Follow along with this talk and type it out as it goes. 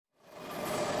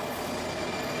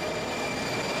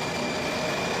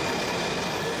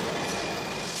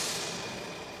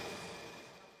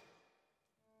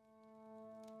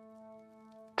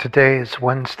Today is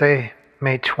Wednesday,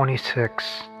 May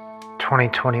 26,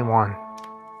 2021,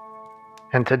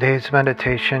 and today's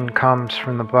meditation comes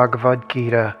from the Bhagavad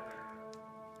Gita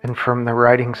and from the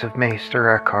writings of Meister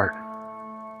Eckhart.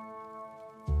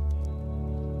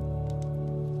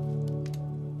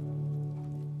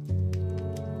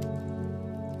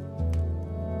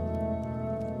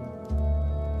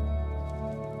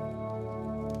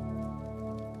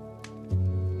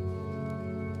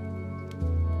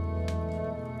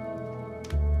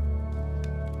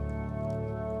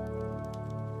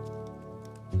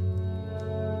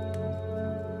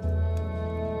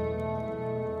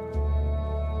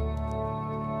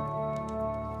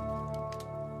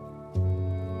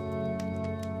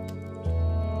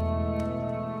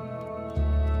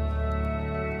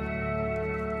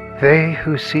 They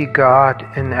who see God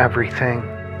in everything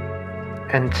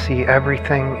and see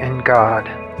everything in God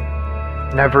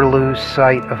never lose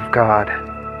sight of God,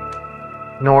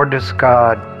 nor does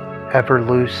God ever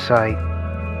lose sight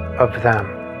of them.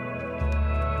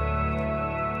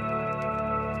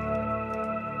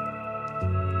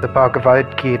 The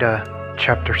Bhagavad Gita,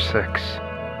 Chapter 6.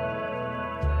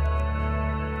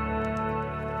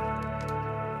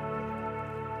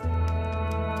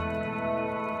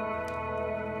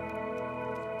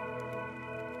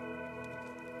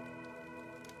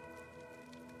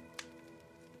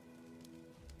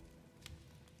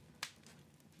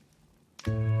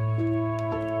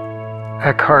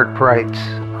 Eckhart writes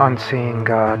on seeing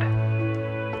God,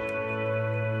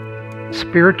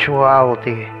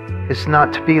 "Spirituality is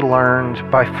not to be learned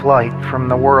by flight from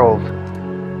the world,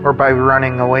 or by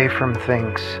running away from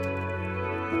things,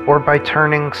 or by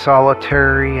turning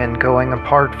solitary and going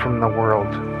apart from the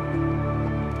world.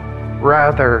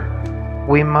 Rather,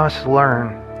 we must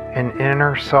learn in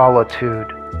inner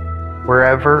solitude,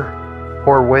 wherever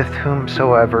or with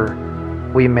whomsoever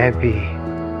we may be.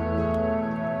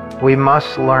 We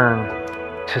must learn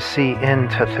to see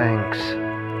into things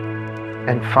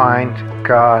and find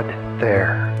God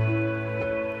there."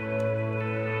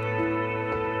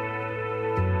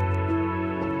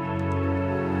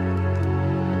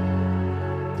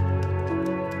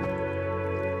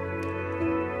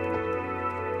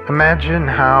 Imagine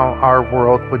how our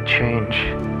world would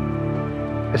change,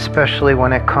 especially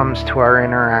when it comes to our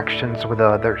interactions with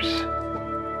others,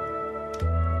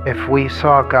 if we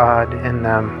saw God in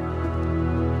them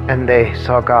and they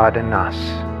saw God in us.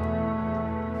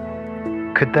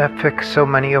 Could that fix so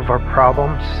many of our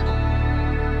problems?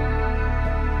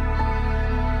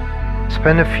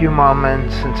 Spend a few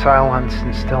moments in silence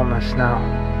and stillness now,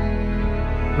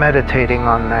 meditating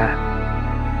on that.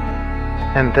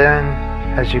 And then,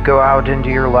 as you go out into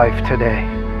your life today,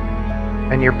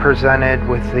 and you're presented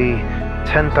with the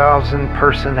 10,000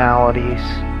 personalities,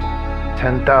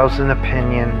 10,000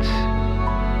 opinions,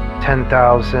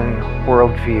 10,000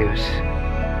 worldviews,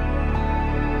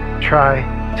 try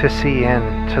to see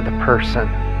into the person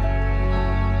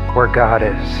where God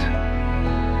is.